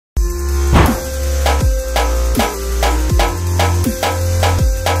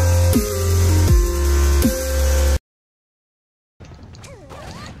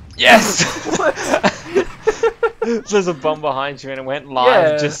Yes! What? There's a bomb behind you and it went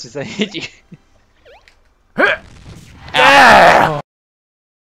live just as I hit you. Yeah!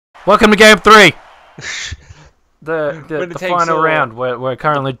 Welcome to game 3. The final round. We're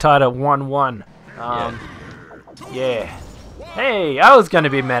currently tied at 1-1. Yeah. Hey, I was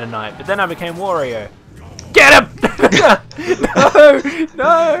gonna be Meta Knight, but then I became Wario. Get him!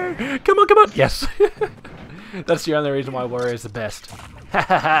 No! Come on! Yes. That's the only reason why Wario is the best.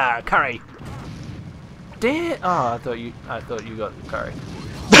 Hahaha, curry. Damn! Oh, I thought you got curry.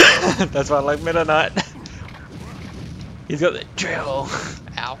 That's why I like Meta Knight. He's got the drill.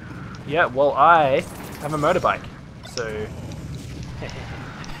 Ow. Yeah, well, I have a motorbike, so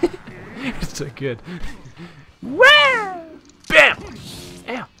it's so good. Wow! Bam!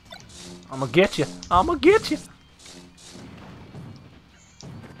 Ow! I'm gonna get you.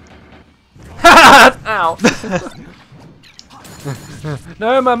 Ow!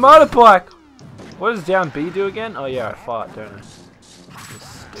 No, my motorbike. What does down B do again? Oh yeah, I fart, don't I?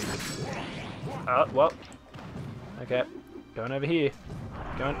 Stupid. Oh, well. Okay, going over here.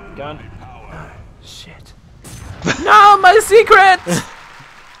 Going. Oh, shit. No, my secrets!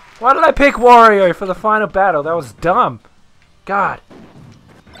 Why did I pick Wario for the final battle? That was dumb. God.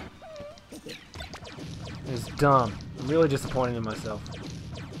 It was dumb. I'm really disappointed in myself.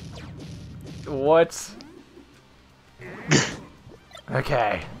 What?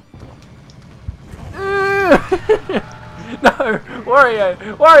 Okay. No!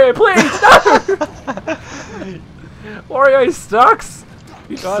 Wario, please! No! Wario sucks!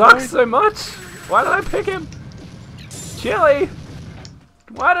 He sucks so much! Why did I pick him? Chili!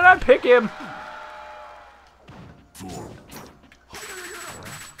 Why did I pick him?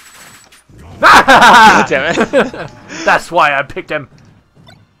 Damn it. That's why I picked him!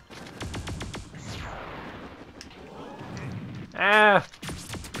 Ah!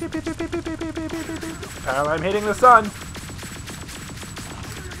 Apparently I'm hitting the sun!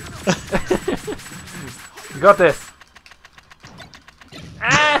 You got this!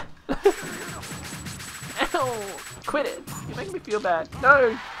 Ah! Ow! Quit it! You're making me feel bad.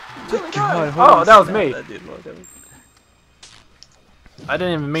 No! God, oh, that was me! That did look, I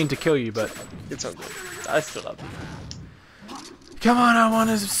didn't even mean to kill you, but... It's all good. I still love you. Come on, I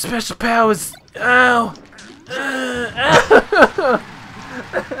want his special powers! Ow!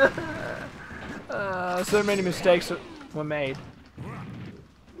 So many mistakes were made.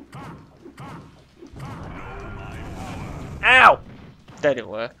 Ow! That didn't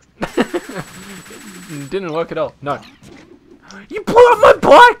work. Didn't work at all. No. You blew up my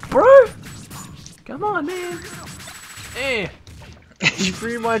bike, bro! Come on, man. Eh. You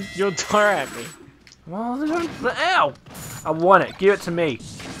threw your door at me. Well, ow! I want it. Give it to me.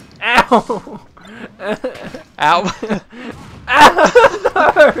 Ow! Ow. Ow! No!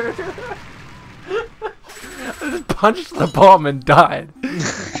 I just punched the bomb and died.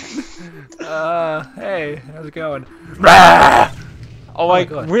 Hey, how's it going? Oh my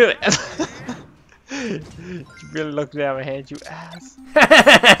God. Really? You really looked down my hand, you ass.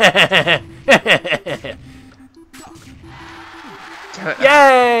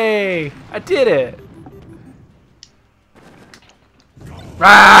 Yay! I did it!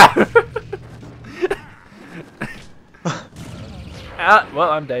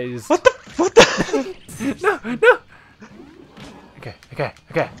 Well, I'm dazed. What the? No! Okay.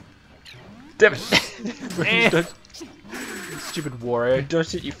 Damn it. Stupid Wario.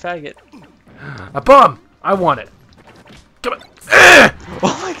 Don't it, you faggot. A bomb! I want it. Come on.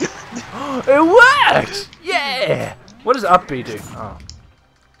 Oh my god. It worked! Yeah! What does up B do? Oh.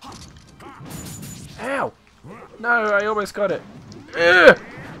 Ow! No, I almost got it. I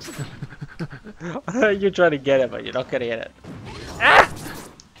know you're trying to get it, but you're not gonna get it. Ah!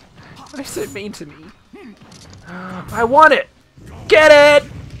 Why are you so mean to me? I want it! Get it!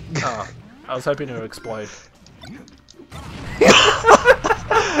 Oh, I was hoping it would explode.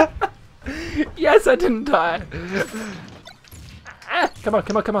 Yes, I didn't die. Ah, come on.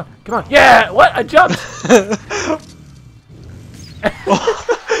 Yeah! What? I jumped!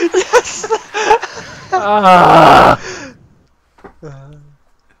 Yes!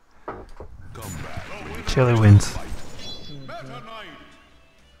 Chili wins.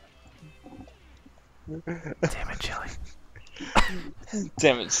 Damn it, Chili.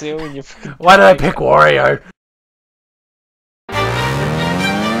 Damn it, Seal, when you Why did I pick Wario?